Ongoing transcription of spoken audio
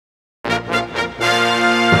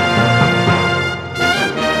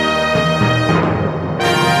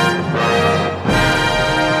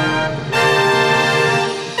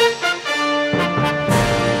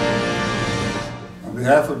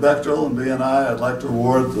Bechtel and BNI, I'd like to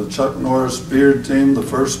award the Chuck Norris Beard Team the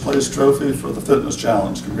first place trophy for the fitness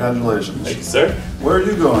challenge. Congratulations. Thank you, sir. Where are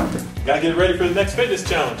you going? Gotta get ready for the next fitness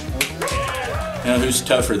challenge. You know, who's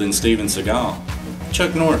tougher than Steven Seagal?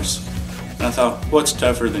 Chuck Norris. And I thought, what's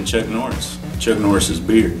tougher than Chuck Norris? Chuck Norris's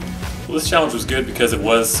beard. Well, this challenge was good because it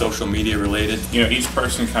was social media related. You know, each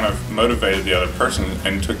person kind of motivated the other person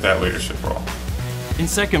and took that leadership role. In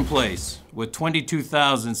second place, with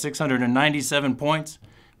 22,697 points,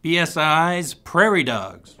 BSI's Prairie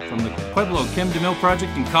Dogs from the Pueblo Chem DeMille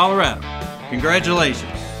Project in Colorado.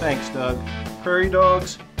 Congratulations. Thanks, Doug. Prairie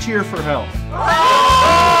Dogs, cheer for health.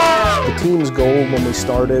 The team's goal when we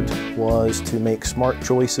started was to make smart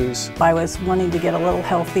choices. I was wanting to get a little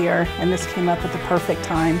healthier, and this came up at the perfect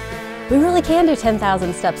time. We really can do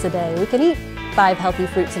 10,000 steps a day. We can eat 5 healthy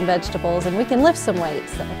fruits and vegetables, and we can lift some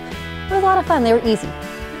weights. So it was a lot of fun. They were easy.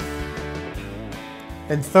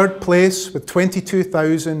 In third place with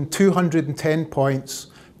 22,210 points,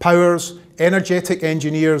 Power's Energetic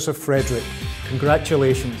Engineers of Frederick.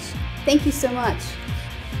 Congratulations. Thank you so much.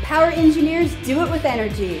 Power engineers do it with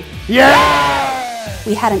energy. Yeah!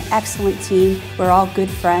 We had an excellent team. We're all good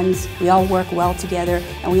friends. We all work well together,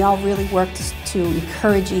 and we all really work to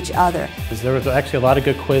encourage each other. There was actually a lot of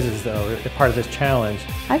good quizzes, though, as part of this challenge.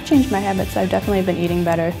 I've changed my habits. I've definitely been eating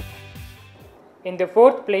better. In the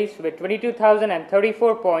fourth place with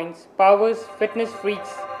 22,034 points, Powers Fitness Freaks,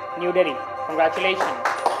 New Delhi. Congratulations.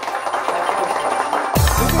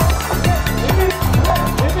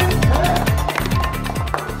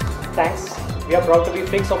 Thanks. We are proud to be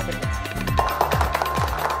freaks of fitness.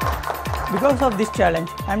 Because of this challenge,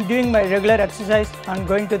 I'm doing my regular exercise and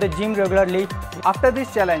going to the gym regularly. After this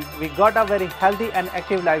challenge, we got a very healthy and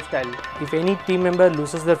active lifestyle. If any team member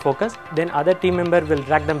loses their focus, then other team member will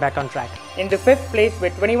drag them back on track. In the fifth place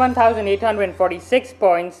with 21,846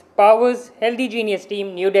 points, Powers Healthy Genius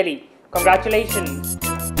Team, New Delhi. Congratulations.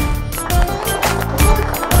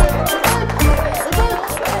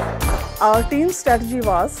 Our team's strategy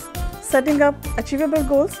was setting up achievable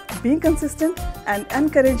goals, being consistent, and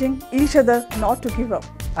encouraging each other not to give up.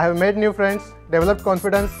 I have made new friends, developed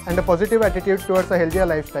confidence and a positive attitude towards a healthier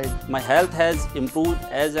lifestyle. My health has improved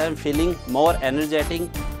as I am feeling more energetic.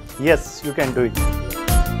 Yes, you can do it.